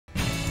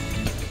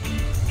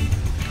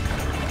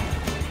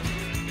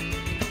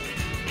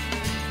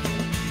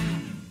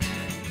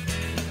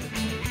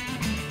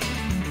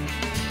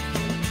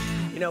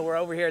know, we're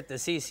over here at the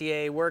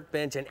CCA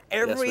workbench, and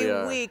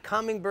every week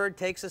Hummingbird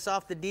takes us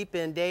off the deep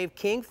end. Dave,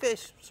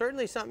 kingfish,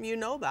 certainly something you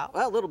know about.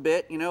 Well, a little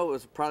bit. You know, it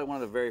was probably one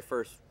of the very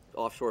first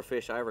offshore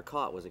fish I ever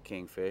caught was a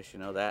kingfish. You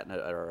know, that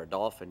or a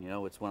dolphin. You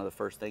know, it's one of the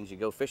first things you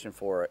go fishing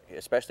for,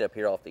 especially up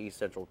here off the east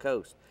central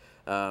coast.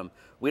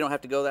 We don't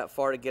have to go that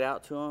far to get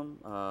out to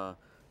them.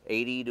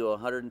 80 to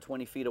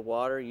 120 feet of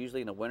water,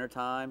 usually in the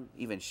wintertime,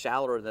 even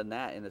shallower than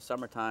that in the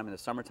summertime. In the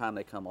summertime,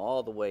 they come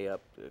all the way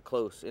up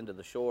close into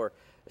the shore,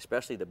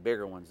 especially the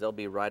bigger ones. They'll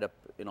be right up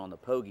on the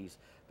pogies.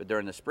 But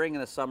during the spring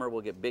and the summer,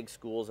 we'll get big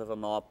schools of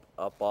them up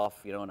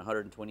off, you know, in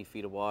 120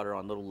 feet of water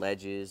on little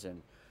ledges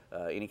and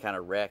any kind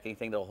of wreck,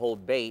 anything that'll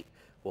hold bait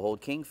will hold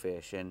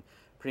kingfish. And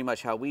pretty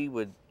much how we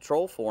would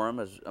troll for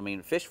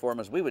them, fish for them,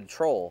 is we would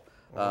troll.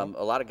 A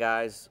lot of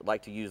guys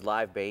like to use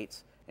live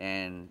baits,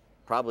 and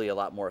probably a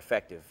lot more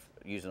effective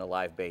using a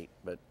live bait,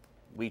 but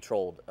we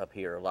trolled up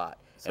here a lot.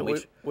 So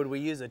and would we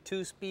use a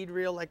 2-speed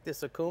reel like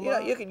this Akuma? Yeah,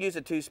 you can use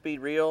a 2-speed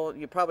reel.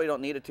 You probably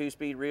don't need a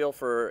 2-speed reel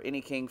for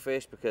any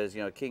kingfish because,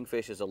 you know,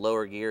 kingfish is a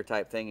lower gear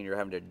type thing and you're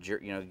having to,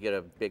 you know, get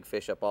a big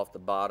fish up off the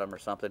bottom or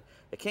something.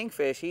 A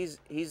kingfish,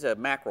 he's a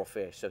mackerel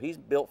fish, so he's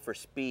built for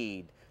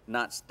speed,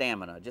 not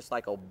stamina, just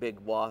like a big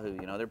wahoo.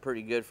 You know, they're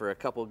pretty good for a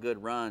couple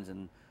good runs,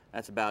 and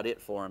that's about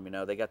it for them. You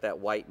know, they got that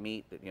white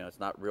meat that, you know, it's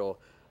not real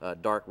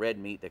dark red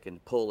meat that can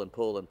pull and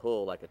pull and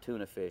pull like a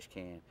tuna fish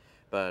can.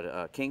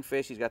 But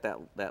kingfish, he's got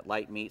that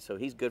light meat, so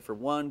he's good for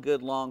one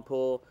good long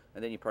pull,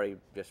 and then you probably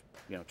just,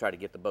 you know, try to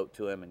get the boat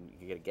to him and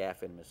you get a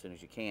gaff in him as soon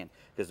as you can,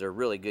 because they're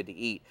really good to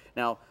eat.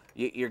 Now,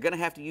 you're going to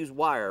have to use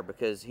wire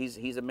because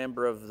he's a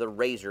member of the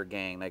razor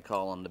gang, they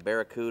call him, the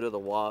barracuda, the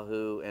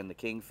wahoo, and the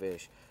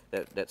kingfish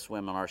that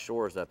swim on our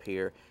shores up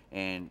here.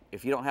 And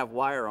if you don't have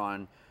wire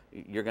on,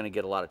 you're going to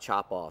get a lot of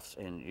chop-offs,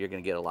 and you're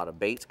going to get a lot of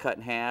baits cut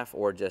in half,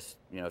 or just,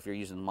 you know, if you're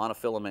using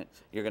monofilament,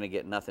 you're going to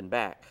get nothing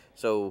back.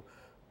 So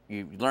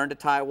you learn to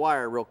tie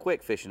wire real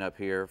quick fishing up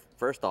here.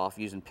 First off,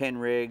 using pin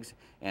rigs,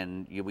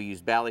 and we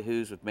use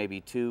ballyhoos with maybe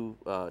two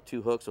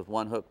hooks with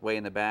one hook way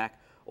in the back.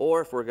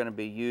 Or if we're going to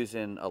be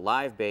using a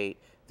live bait,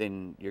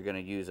 then you're going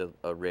to use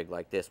a rig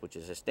like this, which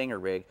is a stinger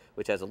rig,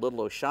 which has a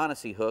little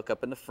O'Shaughnessy hook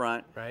up in the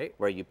front, right,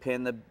 where you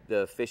pin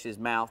the fish's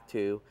mouth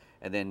to,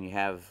 and then you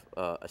have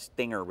a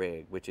stinger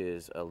rig, which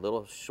is a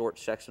little short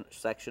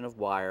section of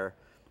wire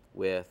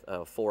with a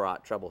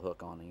 4/0 treble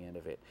hook on the end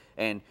of it.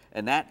 And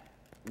that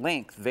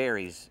length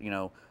varies, you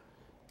know.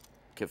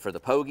 For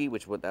the pogie,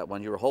 which that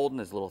one you were holding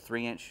is a little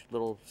 3-inch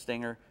little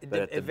stinger,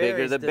 but the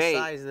bigger the bait,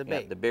 size of the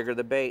bait. Yeah, the bigger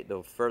the bait,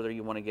 the further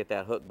you want to get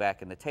that hook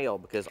back in the tail,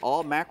 because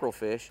all mackerel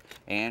fish,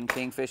 and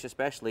kingfish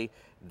especially,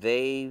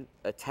 they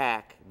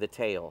attack the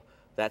tail.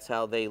 That's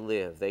how they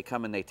live. They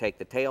come and they take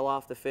the tail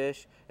off the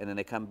fish, and then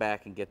they come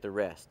back and get the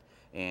rest.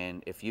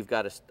 And if you've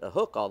got a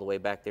hook all the way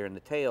back there in the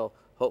tail,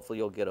 hopefully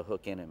you'll get a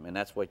hook in him, and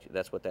that's what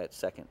that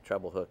second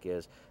treble hook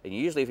is. And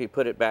usually if you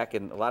put it back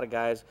in, a lot of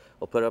guys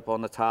will put it up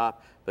on the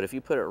top, but if you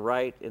put it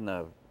right in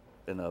the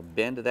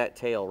bend of that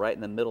tail, right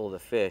in the middle of the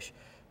fish,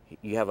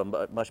 you have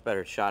a much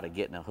better shot of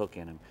getting a hook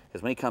in him.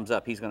 Because when he comes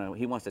up,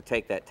 he wants to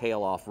take that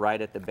tail off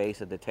right at the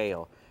base of the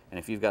tail. And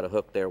if you've got a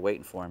hook there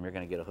waiting for him, you're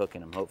going to get a hook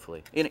in him,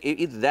 hopefully.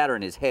 Either that or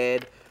in his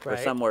head, or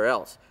somewhere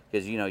else.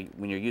 Because, you know,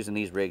 when you're using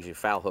these rigs, you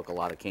foul hook a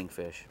lot of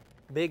kingfish.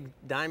 Big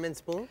diamond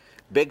spoon?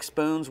 Big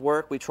spoons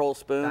work. We troll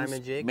spoons.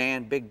 Diamond jig?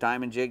 Man, big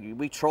diamond jig.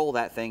 We troll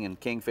that thing, and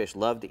kingfish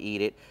love to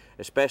eat it.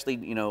 Especially,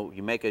 you know,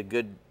 you make a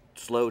good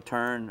slow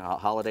turn.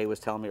 Holiday was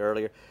telling me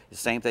earlier. The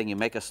same thing. You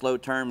make a slow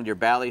turn with your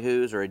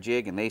ballyhoos or a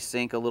jig, and they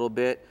sink a little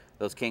bit.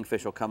 Those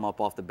kingfish will come up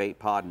off the bait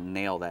pod and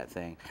nail that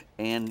thing.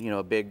 And, you know,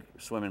 a big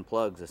swimming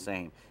plug's the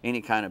same.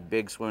 Any kind of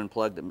big swimming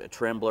plug, a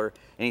trembler,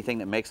 anything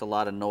that makes a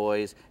lot of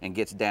noise and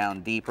gets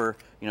down deeper.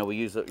 You know, we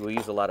use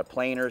a lot of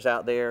planers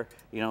out there,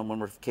 you know, when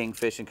we're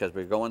kingfishing, because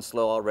we're going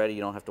slow already.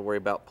 You don't have to worry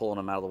about pulling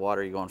them out of the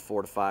water. You're going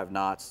 4 to 5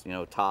 knots, you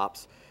know,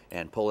 tops,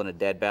 and pulling a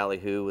dead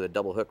ballyhoo with a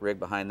double hook rig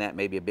behind that,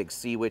 maybe a big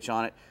sea witch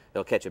on it.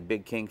 They'll catch a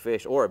big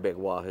kingfish or a big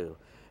wahoo.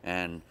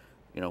 And,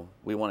 you know,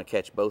 we want to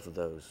catch both of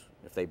those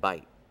if they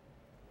bite.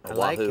 A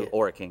wahoo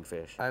or a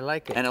kingfish. I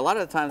like it. And a lot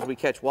of the times we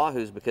catch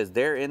wahoos because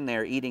they're in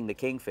there eating the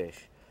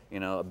kingfish. You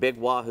know, a big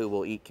wahoo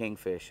will eat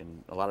kingfish,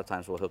 and a lot of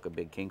times we'll hook a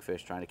big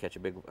kingfish trying to catch a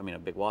big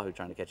wahoo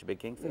trying to catch a big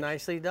kingfish.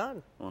 Nicely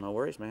done. Well, no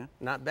worries, man.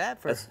 Not bad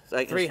for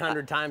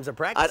 300 times of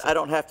practice. I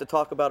don't have to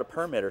talk about a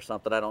permit or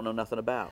something I don't know nothing about.